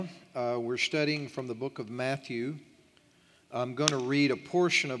We're studying from the book of Matthew. I'm going to read a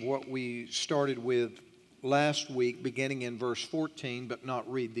portion of what we started with last week, beginning in verse 14, but not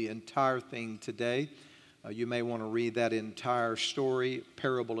read the entire thing today. You may want to read that entire story,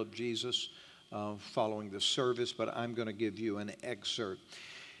 parable of Jesus, following the service, but I'm going to give you an excerpt.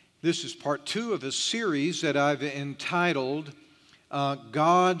 This is part 2 of a series that I've entitled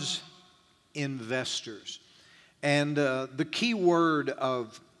God's Investors. And the key word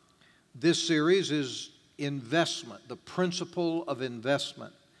of this series is investment, the principle of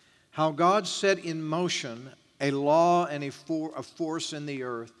investment. How God set in motion a law and a force in the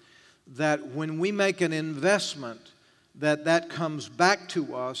earth that when we make an investment, that comes back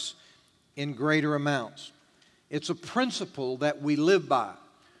to us in greater amounts. It's a principle that we live by.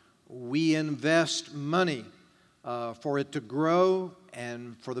 We invest money for it to grow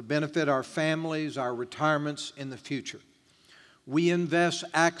and for the benefit of our families, our retirements in the future. We invest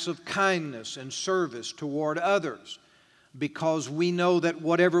acts of kindness and service toward others because we know that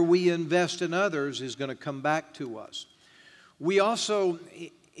whatever we invest in others is going to come back to us. We also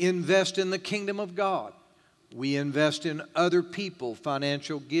invest in the kingdom of God. We invest in other people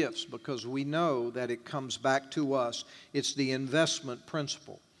financial gifts because we know that it comes back to us. It's the investment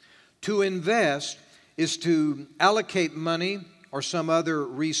principle. To invest is to allocate money or some other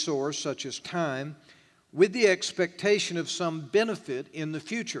resource such as time with the expectation of some benefit in the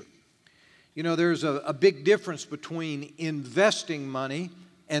future. You know, there's a big difference between investing money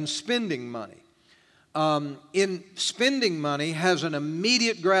and spending money. In spending money has an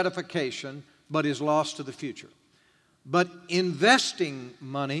immediate gratification but is lost to the future. But investing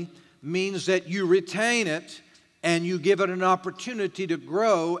money means that you retain it and you give it an opportunity to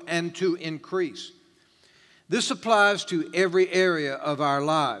grow and to increase. This applies to every area of our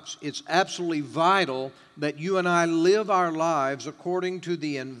lives. It's absolutely vital that you and I live our lives according to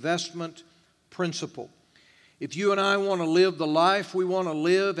the investment principle. If you and I want to live the life we want to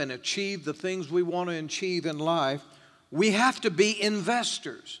live and achieve the things we want to achieve in life, we have to be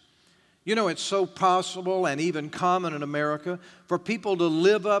investors. You know, it's so possible and even common in America for people to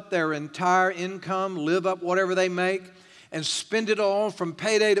live up their entire income, live up whatever they make, and spend it all from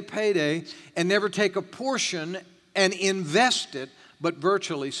payday to payday and never take a portion and invest it, but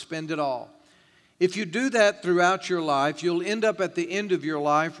virtually spend it all. If you do that throughout your life, you'll end up at the end of your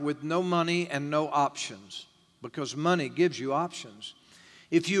life with no money and no options, because money gives you options.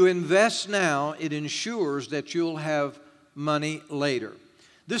 If you invest now, it ensures that you'll have money later.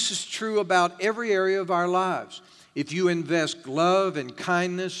 This is true about every area of our lives. If you invest love and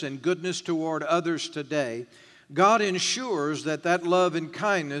kindness and goodness toward others today, God ensures that love and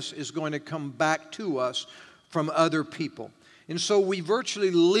kindness is going to come back to us from other people. And so we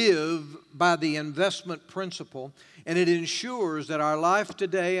virtually live by the investment principle, and it ensures that our life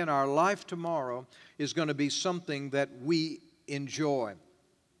today and our life tomorrow is going to be something that we enjoy.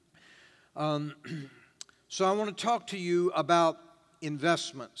 So I want to talk to you about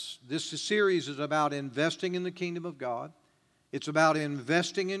investments. This series is about investing in the kingdom of God. It's about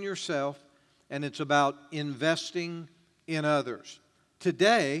investing in yourself. And it's about investing in others.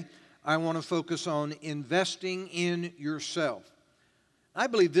 Today, I want to focus on investing in yourself. I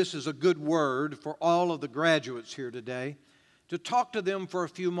believe this is a good word for all of the graduates here today, to talk to them for a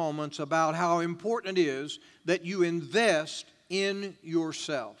few moments about how important it is that you invest in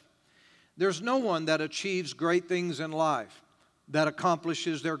yourself. There's no one that achieves great things in life, that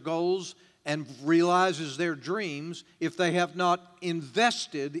accomplishes their goals and realizes their dreams if they have not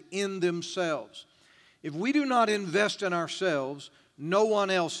invested in themselves. If we do not invest in ourselves, no one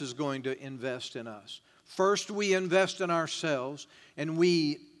else is going to invest in us. First, we invest in ourselves, and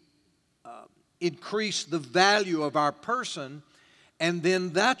we increase the value of our person, and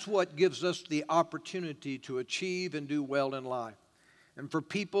then that's what gives us the opportunity to achieve and do well in life. And for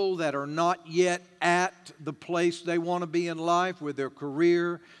people that are not yet at the place they want to be in life with their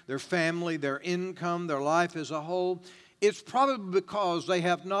career, their family, their income, their life as a whole, it's probably because they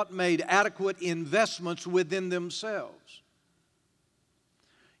have not made adequate investments within themselves.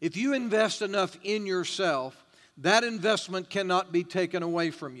 If you invest enough in yourself, that investment cannot be taken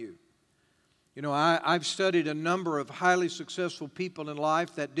away from you. You know, I've studied a number of highly successful people in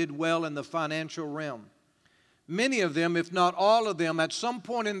life that did well in the financial realm. Many of them, if not all of them, at some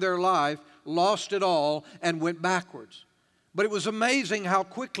point in their life, lost it all and went backwards. But it was amazing how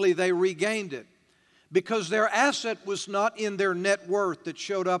quickly they regained it, because their asset was not in their net worth that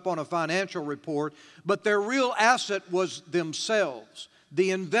showed up on a financial report, but their real asset was themselves,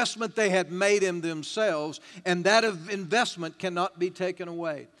 the investment they had made in themselves, and that investment cannot be taken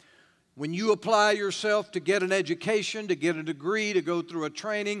away. when you apply yourself to get an education, to get a degree, to go through a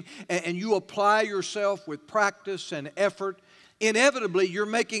training, and you apply yourself with practice and effort, inevitably you're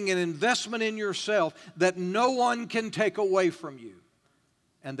making an investment in yourself that no one can take away from you,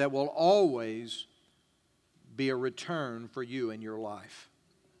 and that will always be a return for you in your life.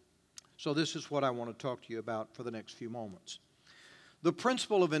 So this is what I want to talk to you about for the next few moments. The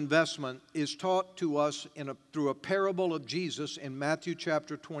principle of investment is taught to us through a parable of Jesus in Matthew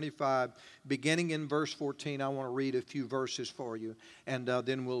chapter 25, beginning in verse 14. I want to read a few verses for you, and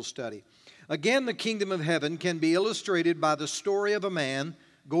then we'll study. Again, the kingdom of heaven can be illustrated by the story of a man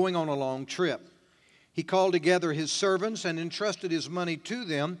going on a long trip. He called together his servants and entrusted his money to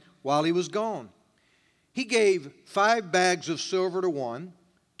them while he was gone. He gave 5 bags of silver to one,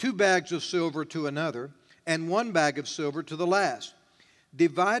 2 bags of silver to another, and 1 bag of silver to the last,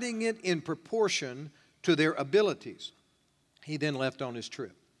 dividing it in proportion to their abilities. He then left on his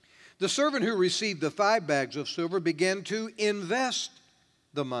trip. The servant who received the 5 bags of silver began to invest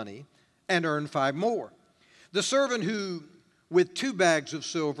the money and earned 5 more. The servant who, with 2 bags of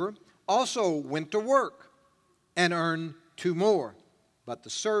silver, also went to work and earned 2 more. But the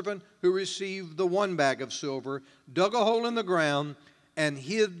servant who received the 1 bag of silver dug a hole in the ground and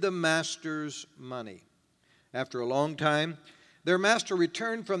hid the master's money. After a long time, their master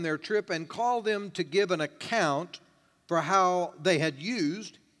returned from their trip and called them to give an account for how they had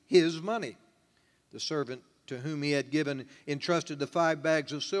used his money. The servant to whom he had entrusted the 5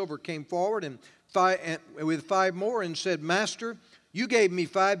 bags of silver came forward with 5 more and said, "Master, you gave me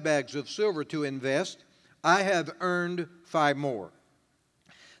 5 bags of silver to invest. I have earned 5 more."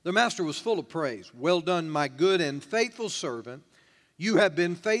 The master was full of praise. "Well done, my good and faithful servant. You have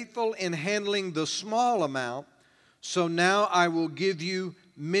been faithful in handling the small amount, so now I will give you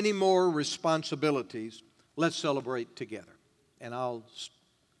many more responsibilities." Let's celebrate together. And I'll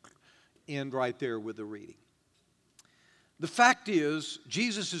end right there with the reading. The fact is,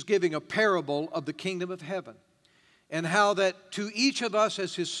 Jesus is giving a parable of the kingdom of heaven and how that to each of us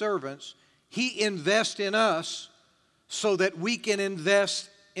as his servants, he invests in us so that we can invest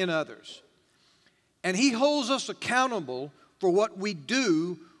in others. And he holds us accountable for what we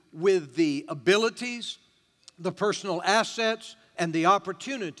do with the abilities, the personal assets, and the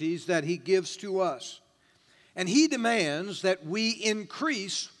opportunities that he gives to us. And he demands that we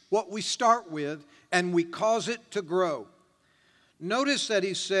increase what we start with and we cause it to grow. Notice that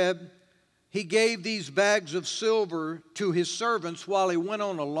he said he gave these bags of silver to his servants while he went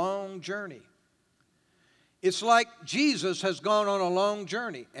on a long journey. It's like Jesus has gone on a long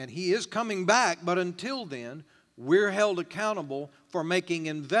journey and he is coming back, but until then, we're held accountable for making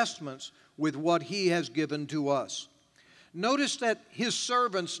investments with what he has given to us. Notice that his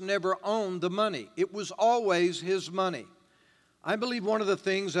servants never owned the money. It was always his money. I believe one of the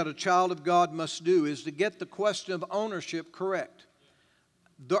things that a child of God must do is to get the question of ownership correct.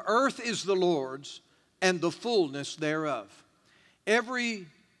 The earth is the Lord's and the fullness thereof. Every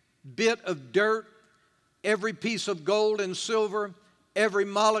bit of dirt, every piece of gold and silver, every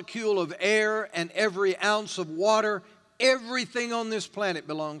molecule of air, and every ounce of water, everything on this planet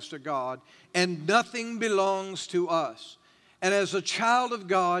belongs to God, and nothing belongs to us. And as a child of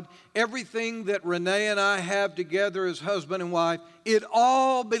God, everything that Renee and I have together as husband and wife, it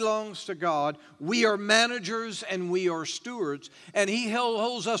all belongs to God. We are managers and we are stewards, and he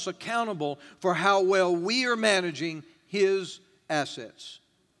holds us accountable for how well we are managing his assets.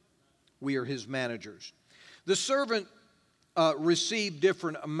 We are his managers. The servant received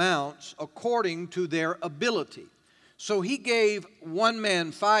different amounts according to their ability. So he gave one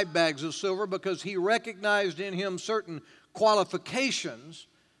man 5 bags of silver because he recognized in him certain qualifications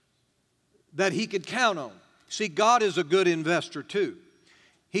that he could count on. See, God is a good investor too.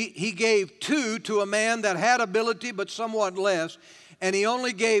 He gave 2 to a man that had ability but somewhat less, and he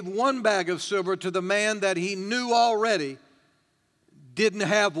only gave 1 bag of silver to the man that he knew already didn't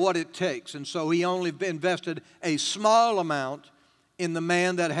have what it takes. And so he only invested a small amount in the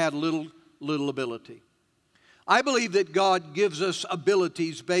man that had little ability. I believe that God gives us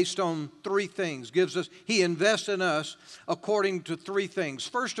abilities based on 3 things. He invests in us according to 3 things.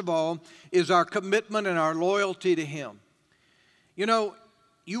 First of all is our commitment and our loyalty to him. You know,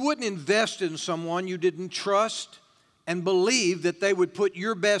 you wouldn't invest in someone you didn't trust and believe that they would put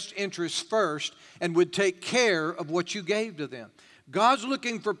your best interests first and would take care of what you gave to them. God's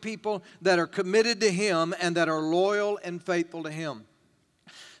looking for people that are committed to him and that are loyal and faithful to him.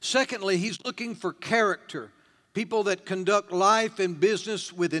 Secondly, he's looking for character. People that conduct life and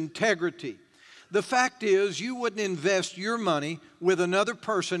business with integrity. The fact is, you wouldn't invest your money with another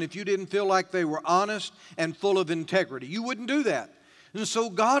person if you didn't feel like they were honest and full of integrity. You wouldn't do that. And so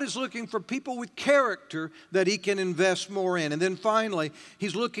God is looking for people with character that He can invest more in. And then finally,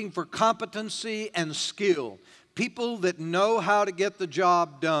 He's looking for competency and skill. People that know how to get the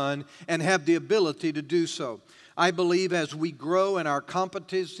job done and have the ability to do so. I believe as we grow in our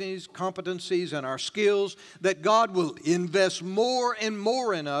competencies and our skills, that God will invest more and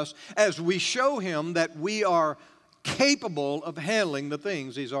more in us as we show Him that we are capable of handling the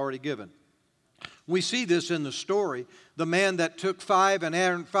things He's already given. We see this in the story. The man that took 5 and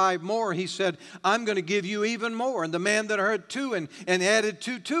added 5 more, he said, I'm going to give you even more. And the man that had 2 and added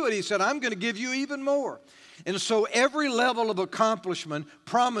 2 to it, he said, I'm going to give you even more. And so every level of accomplishment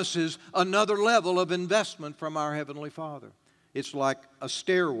promises another level of investment from our Heavenly Father. It's like a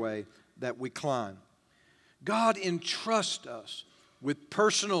stairway that we climb. God entrusts us with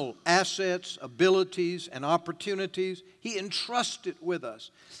personal assets, abilities, and opportunities. He entrusts it with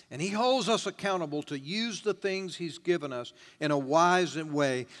us. And He holds us accountable to use the things He's given us in a wise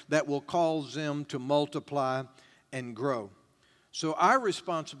way that will cause them to multiply and grow. So our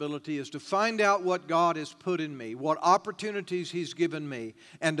responsibility is to find out what God has put in me, what opportunities He's given me,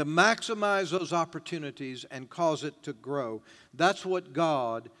 and to maximize those opportunities and cause it to grow. That's what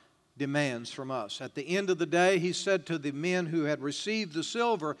God demands from us. At the end of the day, He said to the men who had received the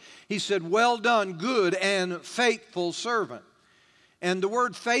silver, He said, well done, good and faithful servant. And the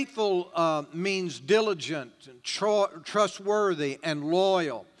word faithful means diligent, trustworthy, and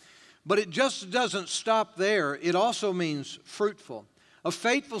loyal. But it just doesn't stop there. It also means fruitful. A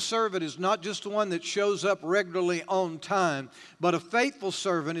faithful servant is not just the one that shows up regularly on time, but a faithful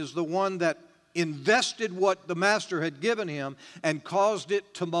servant is the one that invested what the master had given him and caused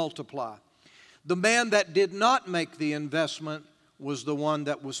it to multiply. The man that did not make the investment was the one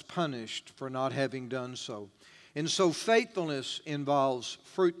that was punished for not having done so. And so faithfulness involves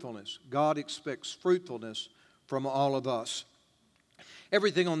fruitfulness. God expects fruitfulness from all of us.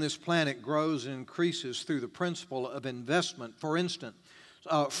 Everything on this planet grows and increases through the principle of investment. For instance,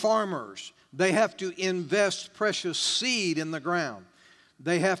 farmers, they have to invest precious seed in the ground.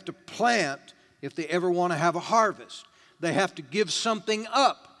 They have to plant if they ever want to have a harvest. They have to give something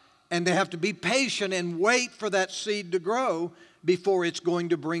up, and they have to be patient and wait for that seed to grow before it's going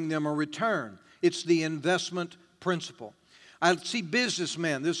to bring them a return. It's the investment principle. I see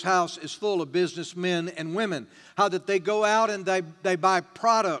businessmen. This house is full of businessmen and women. How that they go out and they buy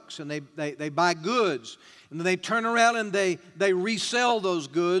products and they buy goods. And then they turn around and they resell those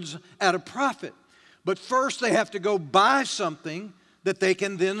goods at a profit. But first they have to go buy something that they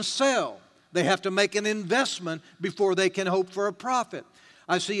can then sell. They have to make an investment before they can hope for a profit.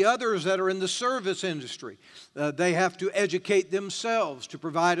 I see others that are in the service industry. They have to educate themselves to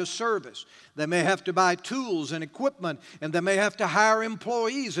provide a service. They may have to buy tools and equipment, and they may have to hire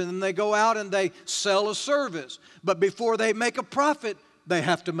employees, and then they go out and they sell a service. But before they make a profit, they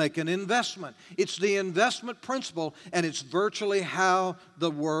have to make an investment. It's the investment principle, and it's virtually how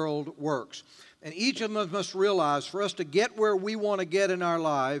the world works. And each of us must realize for us to get where we want to get in our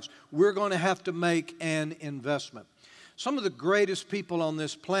lives, we're going to have to make an investment. Some of the greatest people on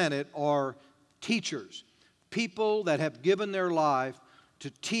this planet are teachers, people that have given their life to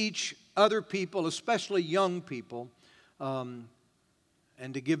teach other people, especially young people, and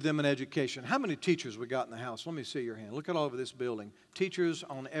to give them an education. How many teachers we got in the house? Let me see your hand. Look at all over this building. Teachers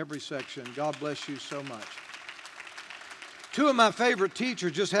on every section. God bless you so much. Two of my favorite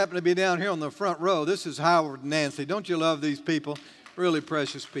teachers just happen to be down here on the front row. This is Howard and Nancy. Don't you love these people? Really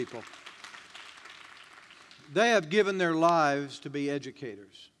precious people. They have given their lives to be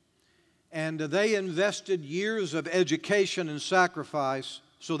educators. And they invested years of education and sacrifice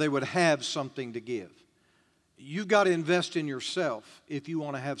so they would have something to give. You've got to invest in yourself if you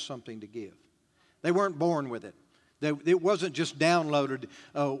want to have something to give. They weren't born with it. It wasn't just downloaded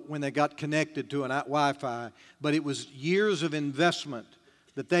when they got connected to an Wi-Fi, but it was years of investment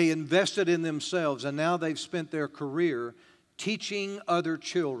that they invested in themselves, and now they've spent their career teaching other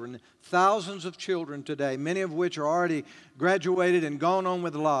children, thousands of children today, many of which are already graduated and gone on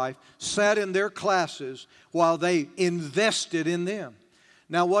with life, sat in their classes while they invested in them.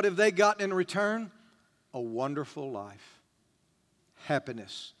 Now, what have they gotten in return? A wonderful life,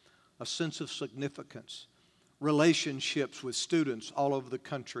 happiness, a sense of significance, relationships with students all over the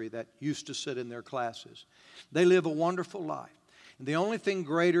country that used to sit in their classes. They live a wonderful life. And the only thing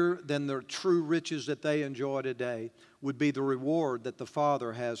greater than the true riches that they enjoy today would be the reward that the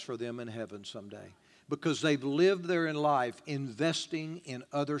Father has for them in heaven someday. Because they've lived there in life investing in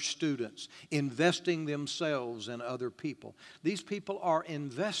other students, investing themselves in other people. These people are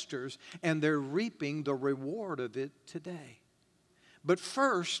investors, and they're reaping the reward of it today. But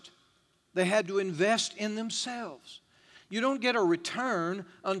first, they had to invest in themselves. You don't get a return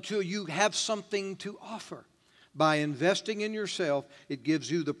until you have something to offer. By investing in yourself, it gives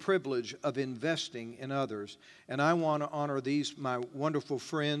you the privilege of investing in others. And I want to honor these, my wonderful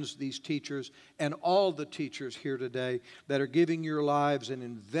friends, these teachers, and all the teachers here today that are giving your lives and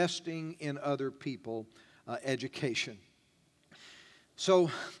investing in other people education. So,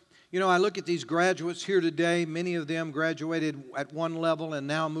 I look at these graduates here today. Many of them graduated at one level and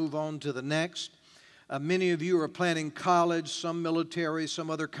now move on to the next. Many of you are planning college, some military, some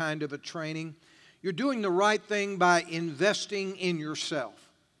other kind of a training. You're doing the right thing by investing in yourself.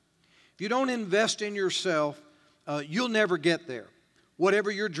 If you don't invest in yourself, you'll never get there. Whatever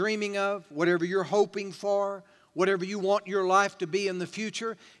you're dreaming of, whatever you're hoping for, whatever you want your life to be in the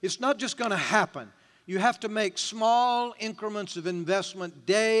future, it's not just going to happen. You have to make small increments of investment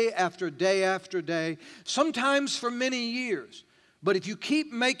day after day after day, sometimes for many years. But if you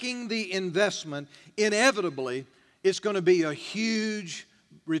keep making the investment, inevitably, it's going to be a huge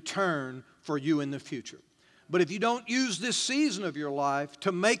return for you in the future. But if you don't use this season of your life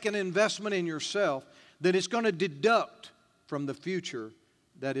to make an investment in yourself, then it's going to deduct from the future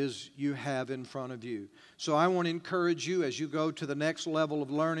that is you have in front of you. So I want to encourage you as you go to the next level of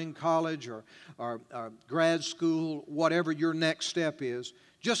learning, college or grad school, whatever your next step is,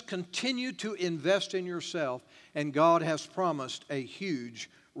 just continue to invest in yourself, and God has promised a huge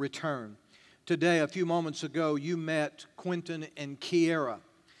return. Today, a few moments ago, you met Quentin and Kiera.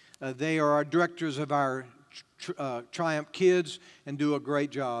 They are our directors of our Triumph Kids and do a great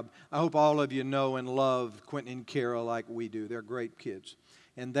job. I hope all of you know and love Quentin and Kiera like we do. They're great kids.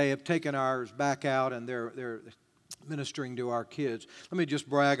 And they have taken ours back out, and they're ministering to our kids. Let me just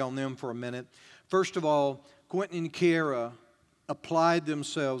brag on them for a minute. First of all, Quentin and Kiera applied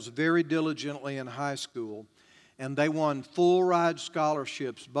themselves very diligently in high school, and they won full ride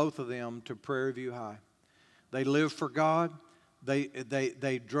scholarships, both of them, to Prairie View High. They live for God.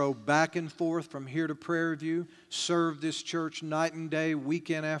 They drove back and forth from here to Prairie View, served this church night and day,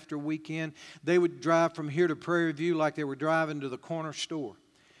 weekend after weekend. They would drive from here to Prairie View like they were driving to the corner store.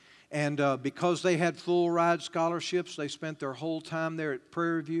 And because they had full ride scholarships, they spent their whole time there at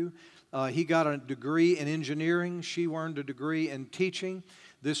Prairie View. He got a degree in engineering. She earned a degree in teaching.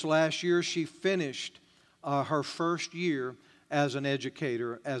 This last year, she finished her first year as an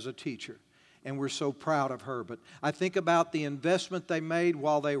educator, as a teacher. And we're so proud of her. But I think about the investment they made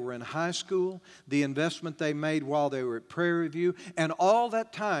while they were in high school, the investment they made while they were at Prairie View, and all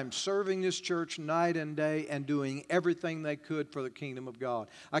that time serving this church night and day and doing everything they could for the kingdom of God.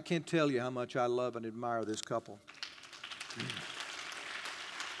 I can't tell you how much I love and admire this couple.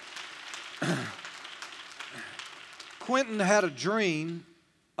 Quentin had a dream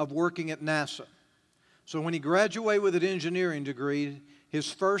of working at NASA. So when he graduated with an engineering degree, his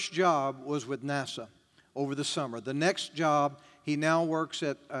first job was with NASA over the summer. The next job, he now works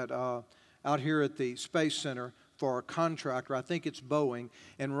out here at the Space Center for a contractor. I think it's Boeing.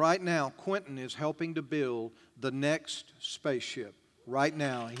 And right now, Quentin is helping to build the next spaceship. Right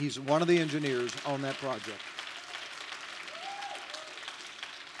now, he's one of the engineers on that project.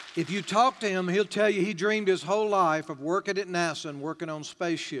 If you talk to him, he'll tell you he dreamed his whole life of working at NASA and working on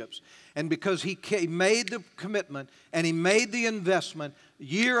spaceships. And because he made the commitment and he made the investment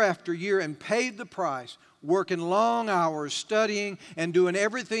year after year and paid the price, working long hours, studying and doing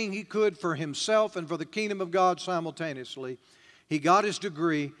everything he could for himself and for the kingdom of God simultaneously, he got his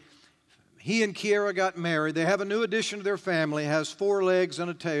degree. He and Kiera got married. They have a new addition to their family. It has 4 legs and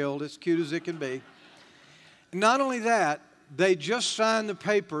a tail, as cute as it can be. Not only that, they just signed the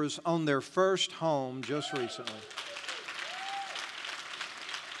papers on their first home just recently.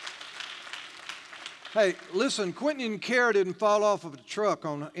 Hey, listen, Quentin and Kiera didn't fall off of a truck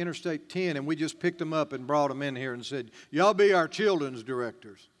on Interstate 10 and we just picked them up and brought them in here and said, y'all be our children's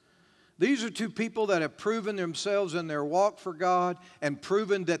directors. These are 2 people that have proven themselves in their walk for God and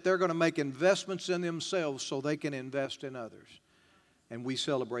proven that they're going to make investments in themselves so they can invest in others. And we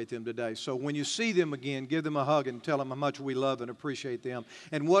celebrate them today. So when you see them again, give them a hug and tell them how much we love and appreciate them.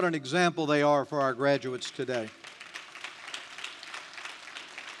 And what an example they are for our graduates today.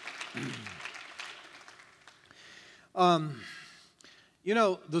 The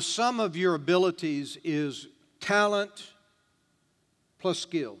sum of your abilities is talent plus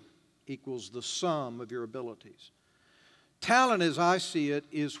skill equals the sum of your abilities. Talent, as I see it,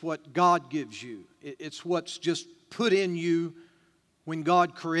 is what God gives you. It's what's just put in you. When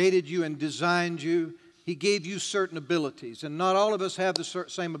God created you and designed you, He gave you certain abilities. And not all of us have the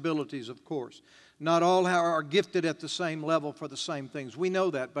same abilities, of course. Not all are gifted at the same level for the same things. We know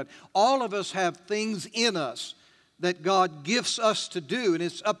that. But all of us have things in us that God gifts us to do, and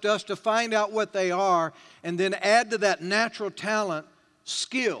it's up to us to find out what they are and then add to that natural talent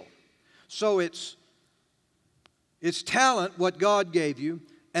skill. So it's talent, what God gave you,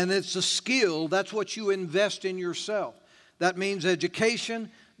 and it's a skill, that's what you invest in yourself. That means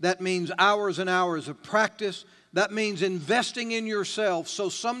education, that means hours and hours of practice, that means investing in yourself so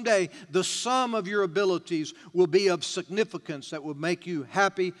someday the sum of your abilities will be of significance that will make you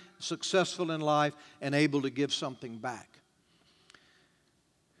happy, successful in life, and able to give something back.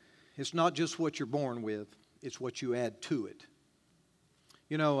 It's not just what you're born with, it's what you add to it.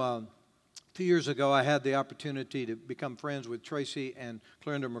 You know, a few years ago, I had the opportunity to become friends with Tracy and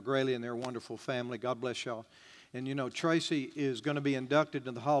Clerinda McGraley and their wonderful family. God bless y'all. And you know, Tracy is going to be inducted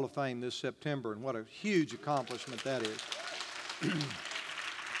into the Hall of Fame this September, and what a huge accomplishment that is.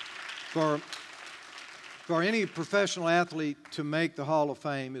 For any professional athlete to make the Hall of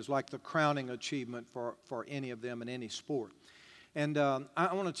Fame is like the crowning achievement for any of them in any sport. And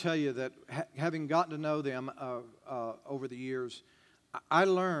I want to tell you that having gotten to know them over the years, I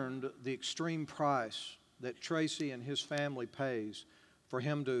learned the extreme price that Tracy and his family pays for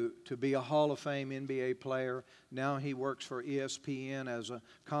him to be a Hall of Fame NBA player. Now he works for ESPN as a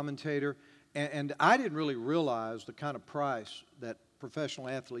commentator. And I didn't really realize the kind of price that professional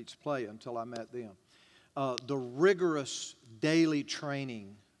athletes pay until I met them. The rigorous daily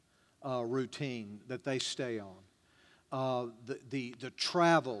training routine that they stay on. The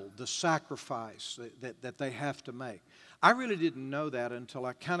travel, the sacrifice that they have to make. I really didn't know that until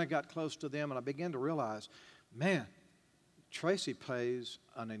I kind of got close to them and I began to realize, man, Tracy pays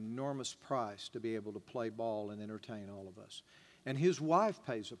an enormous price to be able to play ball and entertain all of us. And his wife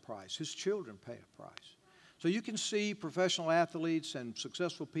pays a price. His children pay a price. So you can see professional athletes and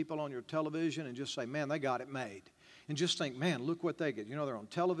successful people on your television and just say, man, they got it made. And just think, man, look what they get. You know, they're on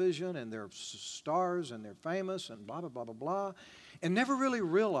television and they're stars and they're famous and blah, blah, blah, blah, blah. And never really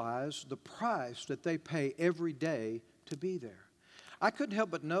realize the price that they pay every day to be there. I couldn't help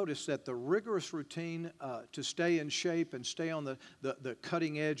but notice that the rigorous routine to stay in shape and stay on the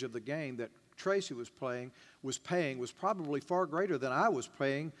cutting edge of the game that Tracy was paying was probably far greater than I was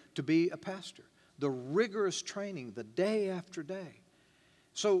paying to be a pastor. The rigorous training, the day after day.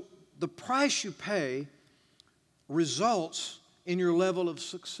 So the price you pay results in your level of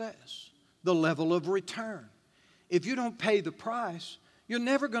success, the level of return. If you don't pay the price, you're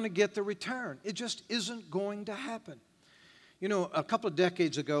never going to get the return. It just isn't going to happen. You know, a couple of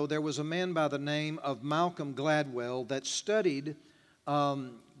decades ago, there was a man by the name of Malcolm Gladwell that studied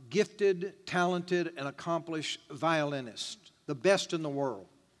gifted, talented, and accomplished violinists, the best in the world.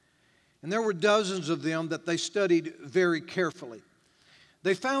 And there were dozens of them that they studied very carefully.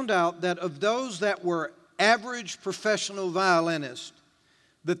 They found out that of those that were average professional violinists,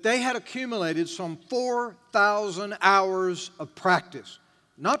 that they had accumulated some 4,000 hours of practice.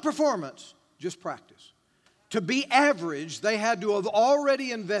 Not performance, just practice. To be average, they had to have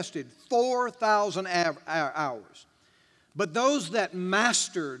already invested 4,000 hours. But those that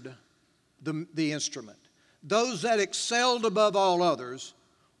mastered the instrument, those that excelled above all others,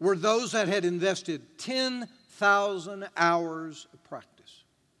 were those that had invested 10,000 hours of practice.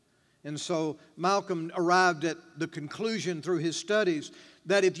 And so Malcolm arrived at the conclusion through his studies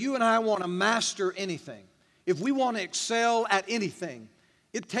that if you and I want to master anything, if we want to excel at anything,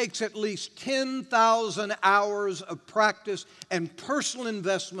 it takes at least 10,000 hours of practice and personal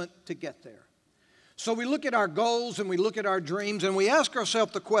investment to get there. So we look at our goals and we look at our dreams and we ask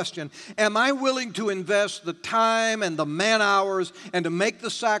ourselves the question, am I willing to invest the time and the man hours and to make the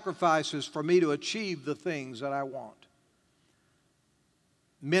sacrifices for me to achieve the things that I want?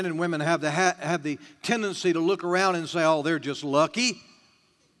 Men and women have the tendency to look around and say, oh, they're just lucky.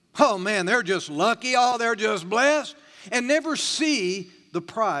 Oh, man, they're just lucky. Oh, they're just blessed. And never see the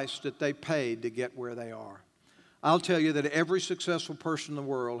price that they paid to get where they are. I'll tell you that every successful person in the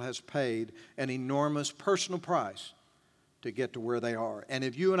world has paid an enormous personal price to get to where they are. And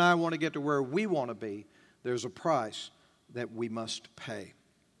if you and I want to get to where we want to be, there's a price that we must pay.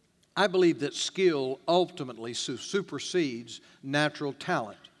 I believe that skill ultimately supersedes natural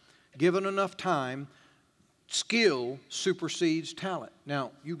talent. Given enough time, skill supersedes talent.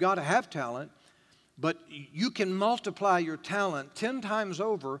 Now, you got to have talent, but you can multiply your talent 10 times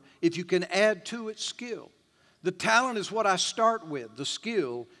over if you can add to it skill. The talent is what I start with. The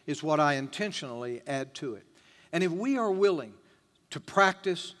skill is what I intentionally add to it. And if we are willing to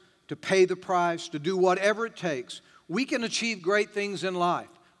practice, to pay the price, to do whatever it takes, we can achieve great things in life.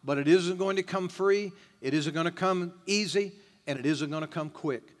 But it isn't going to come free, it isn't going to come easy, and it isn't going to come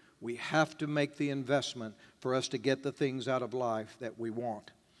quick. We have to make the investment for us to get the things out of life that we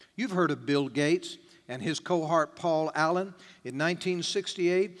want. You've heard of Bill Gates and his cohort Paul Allen. In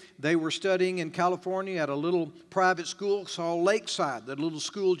 1968, they were studying in California at a little private school called Lakeside. That little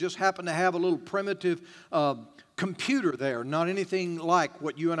school just happened to have a little primitive computer there, not anything like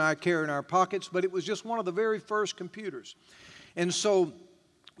what you and I carry in our pockets, but it was just one of the very first computers. And so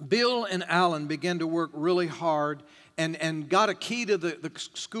Bill and Alan began to work really hard and got a key to the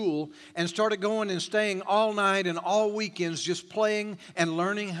school and started going and staying all night and all weekends just playing and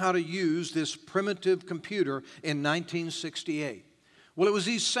learning how to use this primitive computer in 1968. Well, it was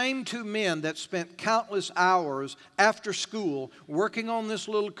these same two men that spent countless hours after school working on this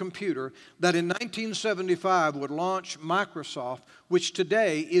little computer that in 1975 would launch Microsoft, which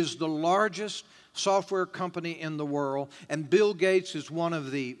today is the largest software company in the world, and Bill Gates is one of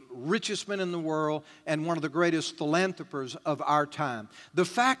the richest men in the world and one of the greatest philanthropists of our time. The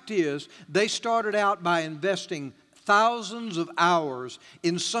fact is, they started out by investing thousands of hours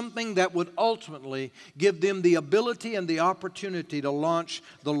in something that would ultimately give them the ability and the opportunity to launch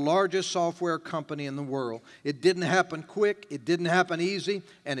the largest software company in the world. It didn't happen quick, it didn't happen easy,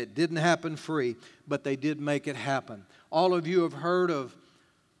 and it didn't happen free, but they did make it happen. All of you have heard of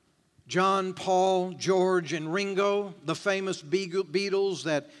John, Paul, George, and Ringo, the famous Beatles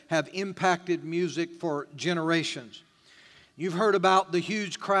that have impacted music for generations. You've heard about the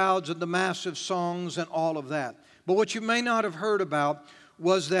huge crowds and the massive songs and all of that. But what you may not have heard about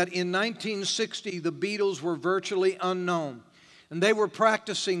was that in 1960, the Beatles were virtually unknown. And they were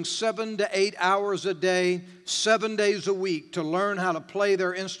practicing 7 to 8 hours a day, 7 days a week to learn how to play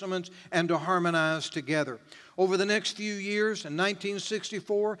their instruments and to harmonize together. Over the next few years, in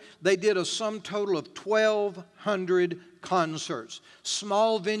 1964, they did a sum total of 1,200 concerts,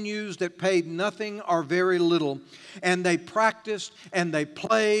 small venues that paid nothing or very little, and they practiced and they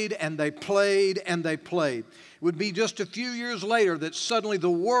played and they played and they played. It would be just a few years later that suddenly the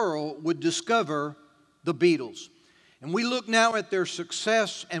world would discover the Beatles. And we look now at their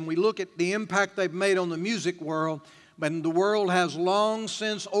success and we look at the impact they've made on the music world, but the world has long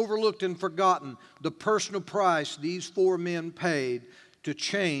since overlooked and forgotten the personal price these four men paid to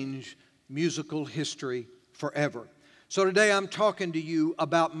change musical history forever. So today I'm talking to you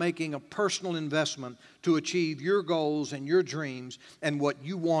about making a personal investment to achieve your goals and your dreams and what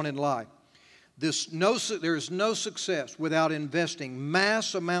you want in life. There is no success without investing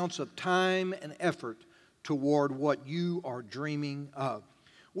mass amounts of time and effort toward what you are dreaming of.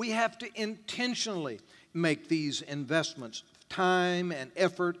 We have to intentionally make these investments, time and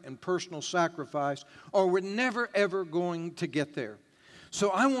effort and personal sacrifice, or we're never ever going to get there.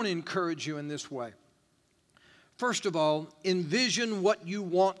 So I want to encourage you in this way. First of all, envision what you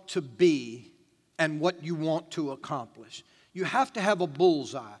want to be and what you want to accomplish. You have to have a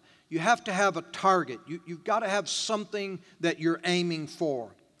bullseye. You have to have a target. You've got to have something that you're aiming for.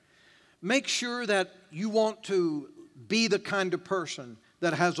 Make sure that you want to be the kind of person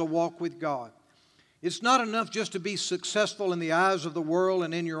that has a walk with God. It's not enough just to be successful in the eyes of the world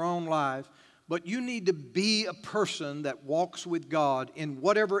and in your own life, but you need to be a person that walks with God in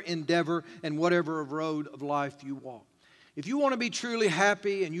whatever endeavor and whatever road of life you walk. If you want to be truly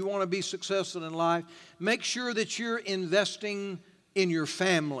happy and you want to be successful in life, make sure that you're investing in your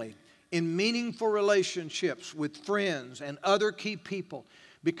family, in meaningful relationships with friends and other key people.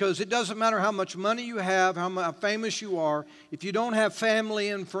 Because it doesn't matter how much money you have, how famous you are, if you don't have family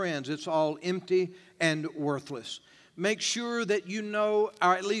and friends, it's all empty and worthless. Make sure that you know,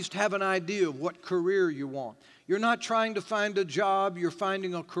 or at least have an idea of what career you want. You're not trying to find a job, you're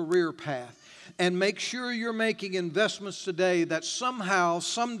finding a career path. And make sure you're making investments today that somehow,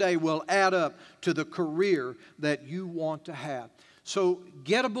 someday will add up to the career that you want to have. So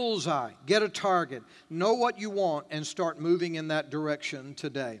get a bullseye, get a target, know what you want, and start moving in that direction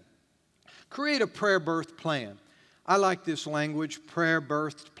today. Create a prayer birth plan. I like this language, prayer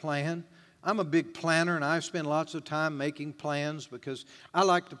birth plan. I'm a big planner, and I spend lots of time making plans because I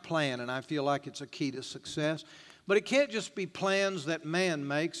like to plan, and I feel like it's a key to success. But it can't just be plans that man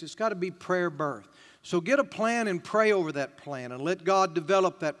makes. It's got to be prayer birth. So get a plan and pray over that plan and let God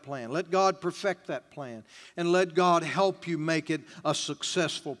develop that plan. Let God perfect that plan and let God help you make it a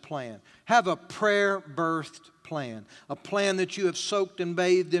successful plan. Have a prayer-birthed plan, a plan that you have soaked and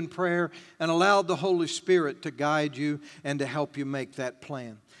bathed in prayer and allowed the Holy Spirit to guide you and to help you make that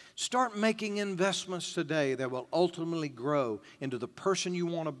plan. Start making investments today that will ultimately grow into the person you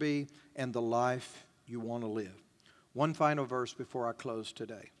want to be and the life you want to live. One final verse before I close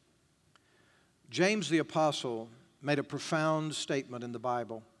today. James the Apostle made a profound statement in the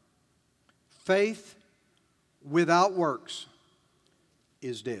Bible. Faith without works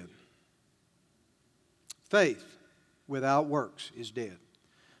is dead. Faith without works is dead.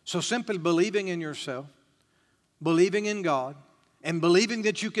 So simply believing in yourself, believing in God, and believing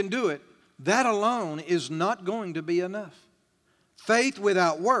that you can do it, that alone is not going to be enough. Faith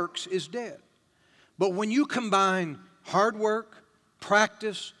without works is dead. But when you combine hard work,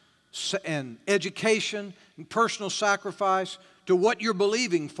 practice, and education, and personal sacrifice to what you're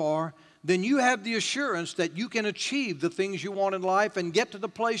believing for, then you have the assurance that you can achieve the things you want in life and get to the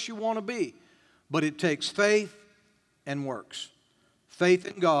place you want to be. But it takes faith and works. Faith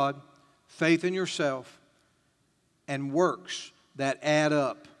in God, faith in yourself, and works that add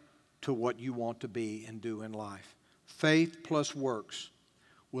up to what you want to be and do in life. Faith plus works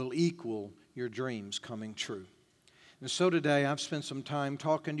will equal your dreams coming true. And so today I've spent some time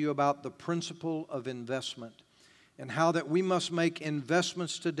talking to you about the principle of investment and how that we must make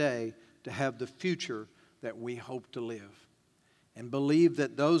investments today to have the future that we hope to live. And believe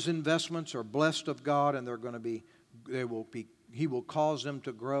that those investments are blessed of God and He will cause them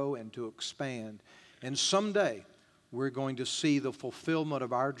to grow and to expand. And someday we're going to see the fulfillment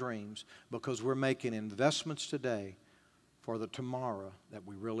of our dreams because we're making investments today for the tomorrow that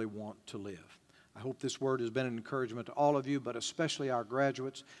we really want to live. I hope this word has been an encouragement to all of you, but especially our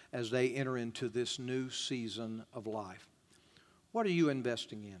graduates as they enter into this new season of life. What are you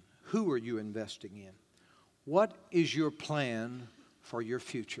investing in? Who are you investing in? What is your plan for your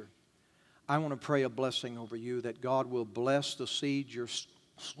future? I want to pray a blessing over you that God will bless the seeds you're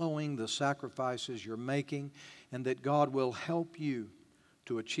sowing, the sacrifices you're making, and that God will help you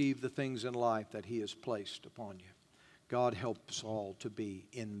to achieve the things in life that He has placed upon you. God help us all to be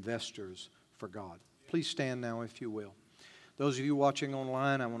investors for God. Please stand now if you will. Those of you watching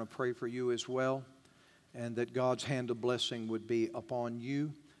online, I want to pray for you as well, and that God's hand of blessing would be upon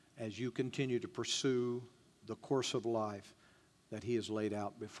you as you continue to pursue the course of life that He has laid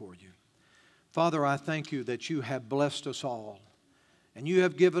out before you. Father, I thank you that you have blessed us all, and you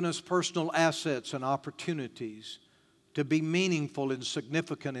have given us personal assets and opportunities to be meaningful and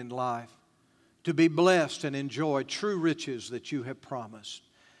significant in life, to be blessed and enjoy true riches that you have promised.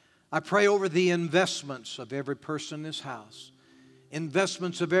 I pray over the investments of every person in this house,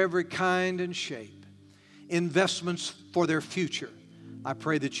 investments of every kind and shape, investments for their future. I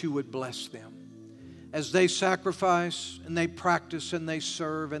pray that you would bless them as they sacrifice and they practice and they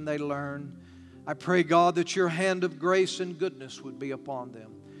serve and they learn. I pray, God, that your hand of grace and goodness would be upon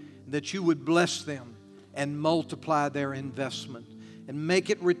them, and that you would bless them and multiply their investment and make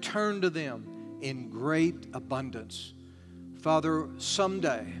it return to them in great abundance. Father,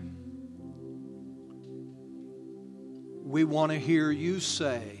 someday we want to hear you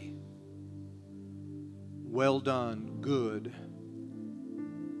say, "Well done, good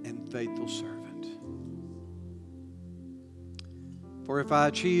and faithful servant." For if I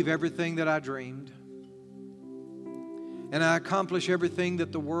achieve everything that I dreamed, and I accomplish everything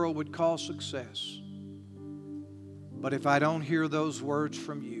that the world would call success, but if I don't hear those words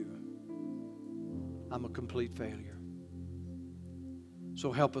from you, I'm a complete failure.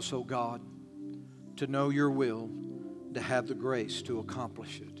 So help us, oh God, to know your will, to have the grace to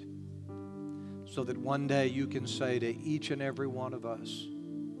accomplish it, so that one day you can say to each and every one of us,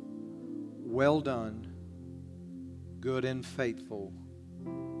 "Well done, good and faithful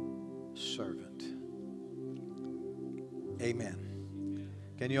servant." Amen.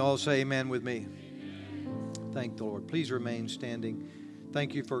 Can you all say amen with me? Thank the Lord. Please remain standing.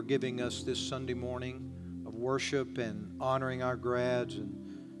 Thank you for giving us this Sunday morning of worship and honoring our grads and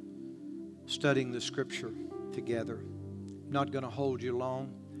studying the Scripture together. I'm not going to hold you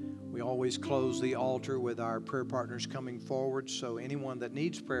long. We always close the altar with our prayer partners coming forward, so anyone that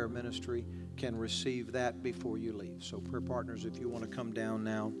needs prayer ministry can receive that before you leave. So prayer partners, if you want to come down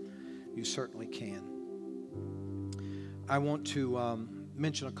now, you certainly can. I want to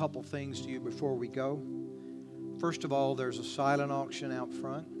mention a couple things to you before we go. First of all, there's a silent auction out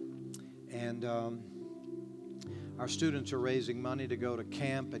front, and our students are raising money to go to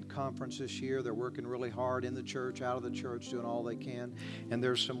camp and conference this year. They're working really hard in the church, out of the church, doing all they can. And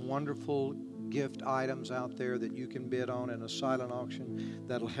there's some wonderful gift items out there that you can bid on in a silent auction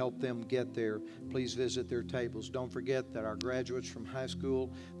that'll help them get there. Please visit their tables. Don't forget that our graduates from high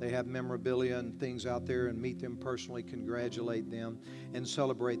school, they have memorabilia and things out there, and meet them personally, congratulate them, and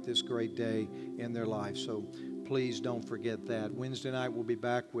celebrate this great day in their life. So please don't forget that. Wednesday night we'll be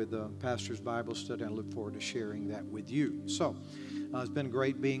back with Pastor's Bible Study. I look forward to sharing that with you. So it's been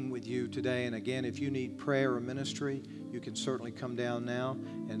great being with you today. And again, if you need prayer or ministry, you can certainly come down now,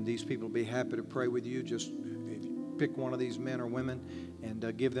 and these people will be happy to pray with you. Just pick one of these men or women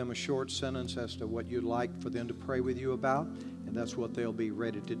and give them a short sentence as to what you'd like for them to pray with you about, and that's what they'll be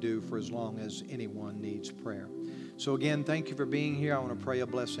ready to do for as long as anyone needs prayer. So again, thank you for being here. I want to pray a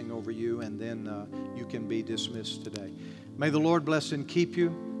blessing over you, and then you can be dismissed today. May the Lord bless and keep you.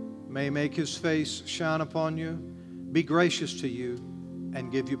 May He make His face shine upon you, be gracious to you,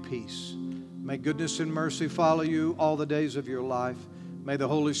 and give you peace. May goodness and mercy follow you all the days of your life. May the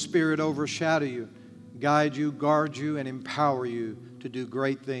Holy Spirit overshadow you, guide you, guard you, and empower you to do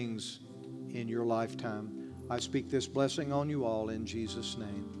great things in your lifetime. I speak this blessing on you all in Jesus'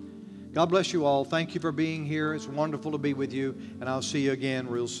 name. God bless you all. Thank you for being here. It's wonderful to be with you, and I'll see you again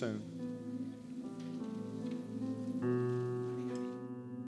real soon.